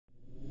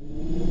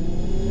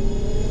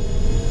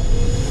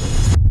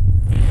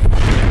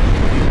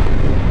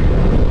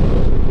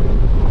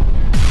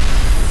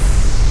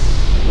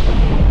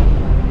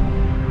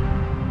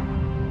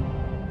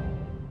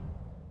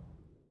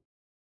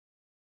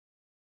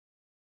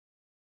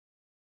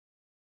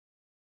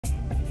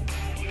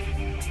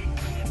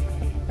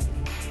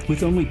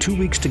With only 2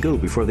 weeks to go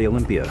before the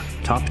Olympia,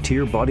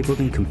 top-tier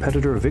bodybuilding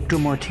competitor Victor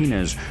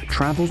Martinez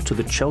travels to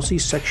the Chelsea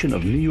section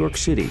of New York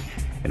City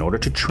in order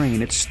to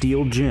train at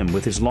Steel Gym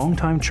with his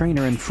longtime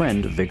trainer and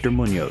friend Victor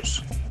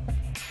Munoz.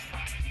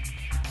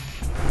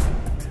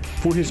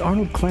 For his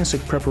Arnold Classic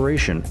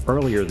preparation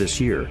earlier this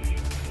year,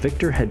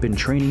 Victor had been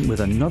training with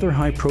another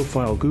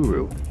high-profile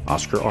guru,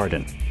 Oscar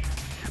Arden.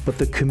 But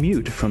the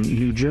commute from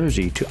New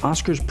Jersey to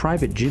Oscar's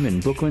private gym in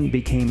Brooklyn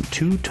became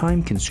too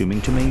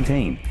time-consuming to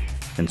maintain,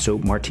 and so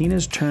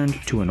Martinez turned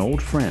to an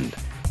old friend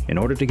in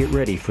order to get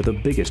ready for the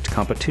biggest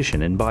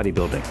competition in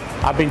bodybuilding.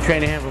 I've been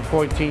training him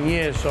for 14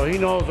 years, so he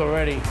knows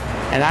already,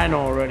 and I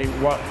know already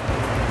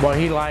what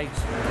he likes,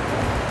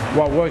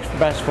 what works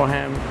best for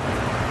him.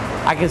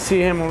 I can see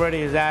him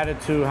already, his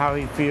attitude, how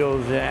he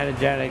feels,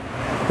 energetic.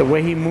 The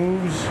way he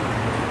moves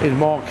is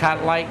more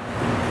cat-like,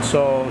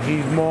 so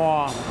he's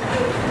more,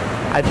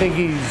 I think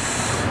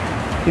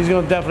he's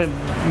going to definitely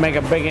make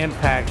a big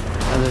impact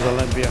on this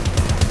Olympia.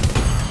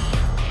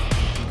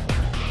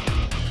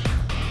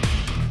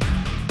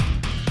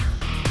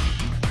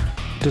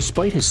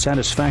 Despite his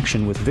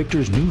satisfaction with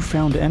Victor's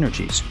newfound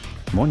energies,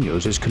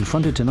 Munoz is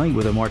confronted tonight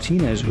with a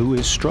Martinez who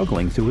is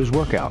struggling through his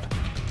workout.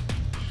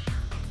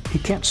 He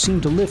can't seem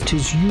to lift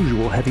his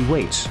usual heavy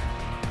weights,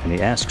 and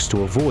he asks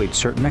to avoid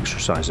certain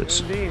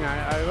exercises.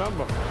 I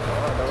remember.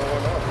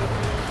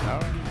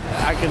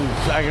 I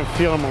can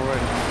feel him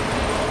already,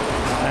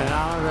 and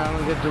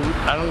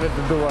I don't get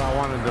to do what I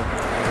want to do.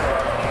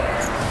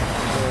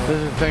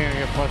 This is the thing, I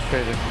get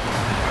frustrated.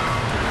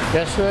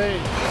 Yesterday,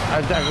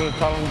 I could have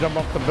told him to jump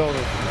off the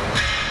building.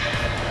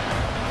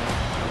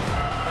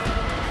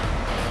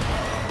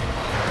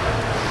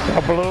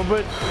 Up a little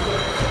bit.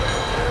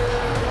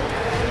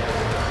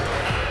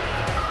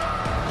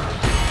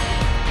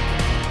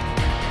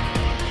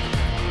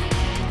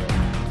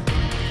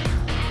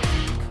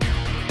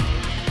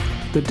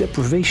 The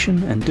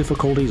deprivation and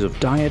difficulties of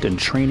diet and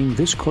training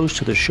this close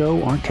to the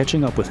show aren't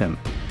catching up with him.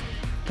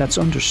 That's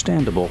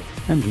understandable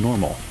and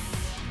normal.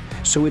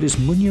 So it is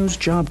Munoz's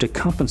job to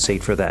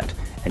compensate for that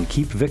and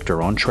keep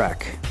Victor on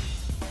track.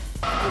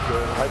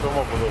 Okay, hype him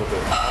up a little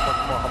bit.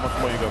 How much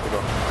more you got to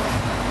go?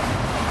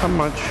 How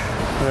much?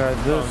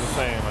 I'm just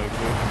saying, like,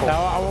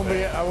 I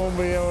won't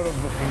be able to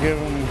give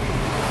him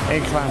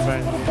incline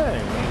bench.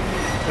 Hey, man.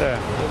 Yeah.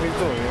 What are we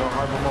doing? You know,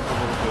 hype him up a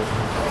little bit.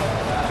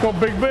 Let's go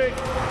big.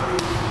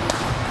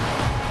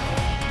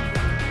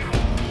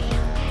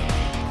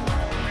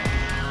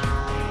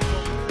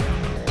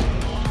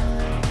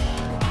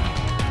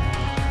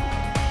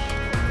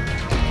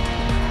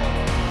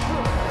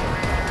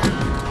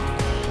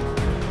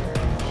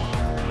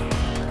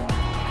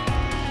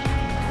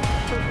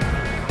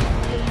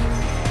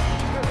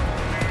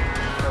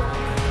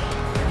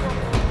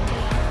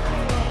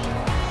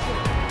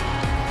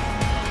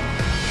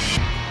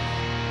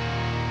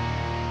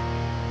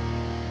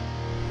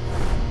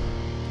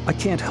 I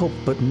can't help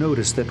but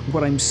notice that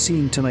what I'm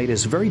seeing tonight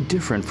is very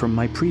different from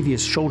my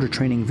previous shoulder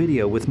training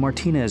video with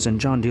Martinez and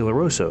John De La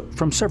Rosa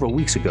from several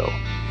weeks ago,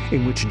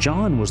 in which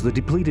John was the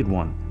depleted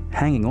one,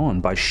 hanging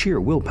on by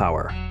sheer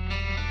willpower.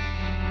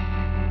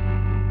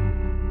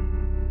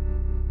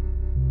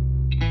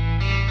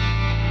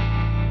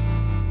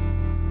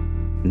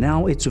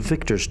 Now it's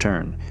Victor's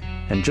turn,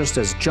 and just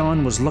as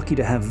John was lucky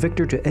to have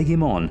Victor to egg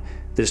him on,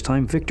 this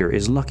time Victor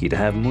is lucky to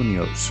have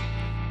Munoz.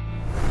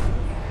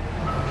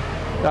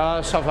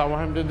 Stuff I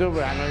want him to do,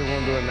 but I know he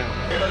won't do it now.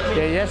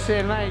 Yeah,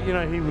 yesterday night, you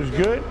know, he was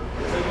good.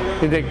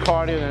 He did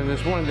cardio, and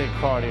this morning did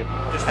cardio.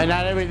 And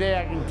not every day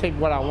I can take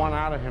what I want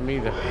out of him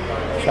either.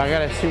 So I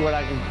gotta see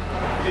what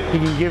he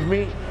can give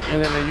me,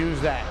 and then I use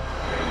that.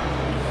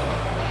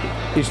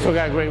 He still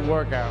got a great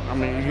workout. I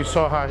mean, you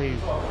saw how he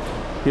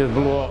just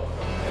blew up.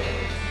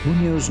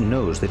 Munoz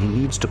knows that he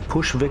needs to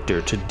push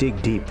Victor to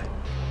dig deep.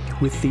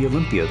 With the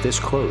Olympia this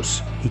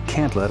close, he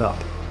can't let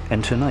up.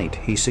 And tonight,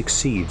 he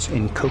succeeds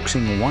in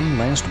coaxing one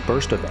last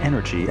burst of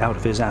energy out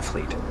of his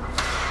athlete.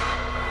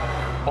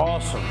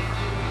 Awesome.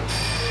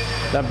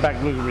 That back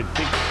looks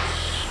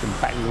ridiculous. The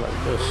back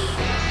like this.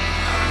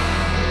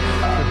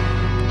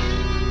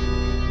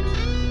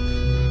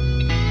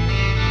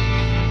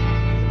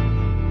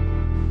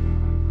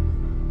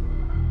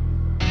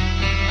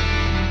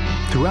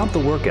 Throughout the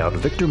workout,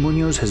 Victor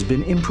Munoz has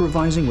been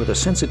improvising with a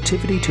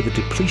sensitivity to the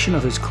depletion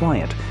of his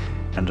client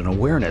and an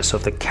awareness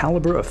of the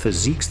caliber of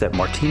physiques that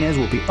Martinez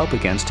will be up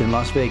against in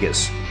Las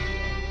Vegas.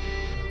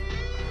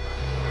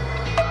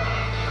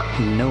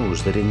 He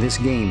knows that in this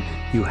game,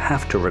 you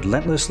have to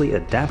relentlessly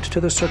adapt to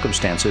the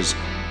circumstances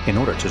in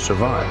order to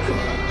survive.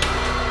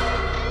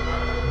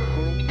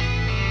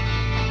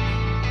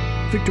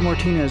 Victor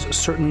Martinez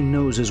certainly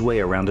knows his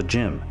way around a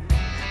gym,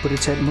 but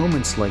it's at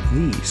moments like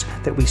these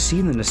that we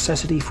see the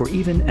necessity for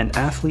even an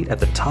athlete at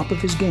the top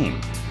of his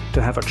game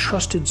to have a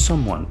trusted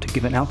someone to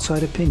give an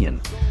outside opinion,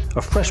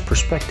 a fresh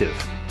perspective,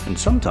 and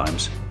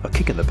sometimes a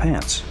kick in the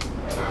pants.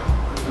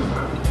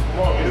 Come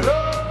on, get it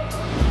up!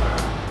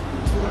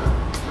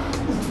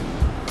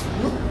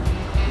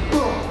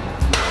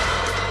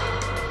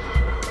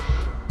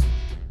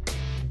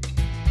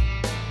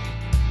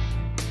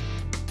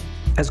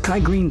 As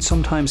Kai Green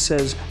sometimes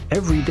says,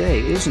 every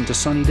day isn't a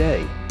sunny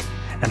day.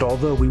 And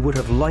although we would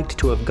have liked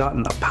to have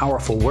gotten a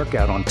powerful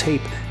workout on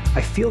tape,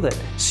 I feel that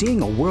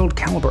seeing a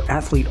world-caliber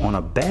athlete on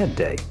a bad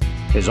day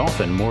is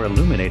often more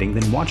illuminating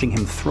than watching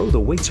him throw the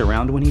weights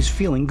around when he's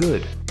feeling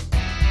good.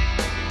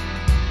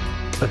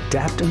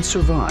 Adapt and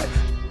survive.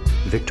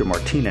 Victor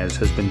Martinez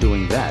has been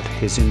doing that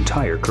his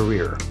entire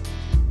career.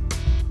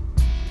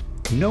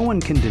 No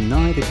one can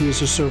deny that he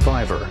is a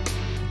survivor,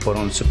 but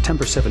on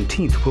September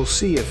 17th, we'll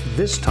see if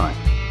this time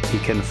he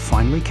can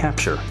finally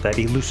capture that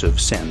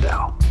elusive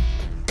Sandow.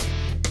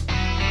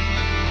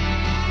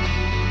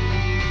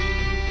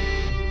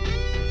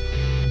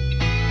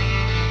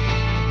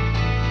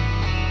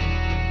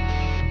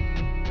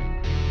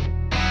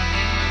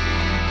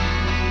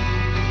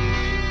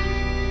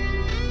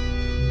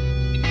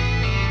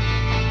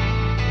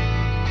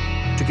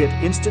 To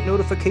get instant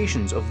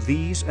notifications of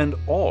these and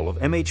all of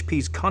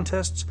MHP's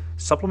contests,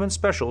 supplement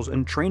specials,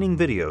 and training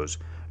videos,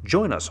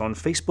 join us on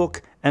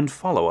Facebook and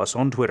follow us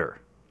on Twitter.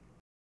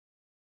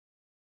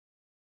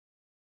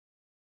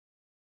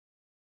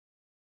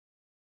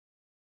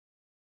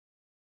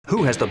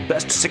 Who has the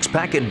best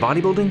six-pack in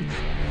bodybuilding?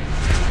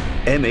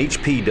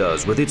 MHP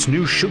does with its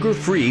new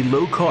sugar-free,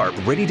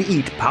 low-carb,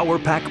 ready-to-eat Power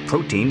Pack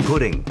protein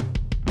pudding.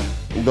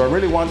 Do I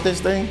really want this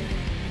thing?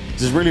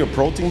 Is this really a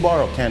protein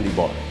bar or candy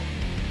bar?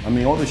 I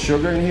mean, all the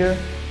sugar in here,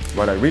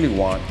 what I really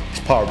want is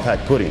Power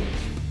Pack pudding.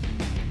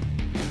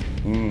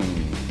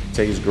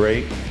 Tastes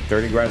great,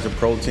 30 grams of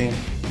protein,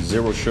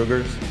 0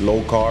 sugars,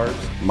 low carbs,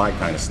 my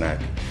kind of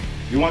snack.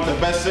 You want the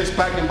best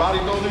six-pack in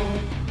bodybuilding?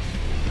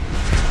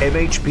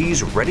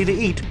 MHP's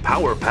ready-to-eat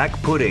Power Pack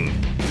pudding.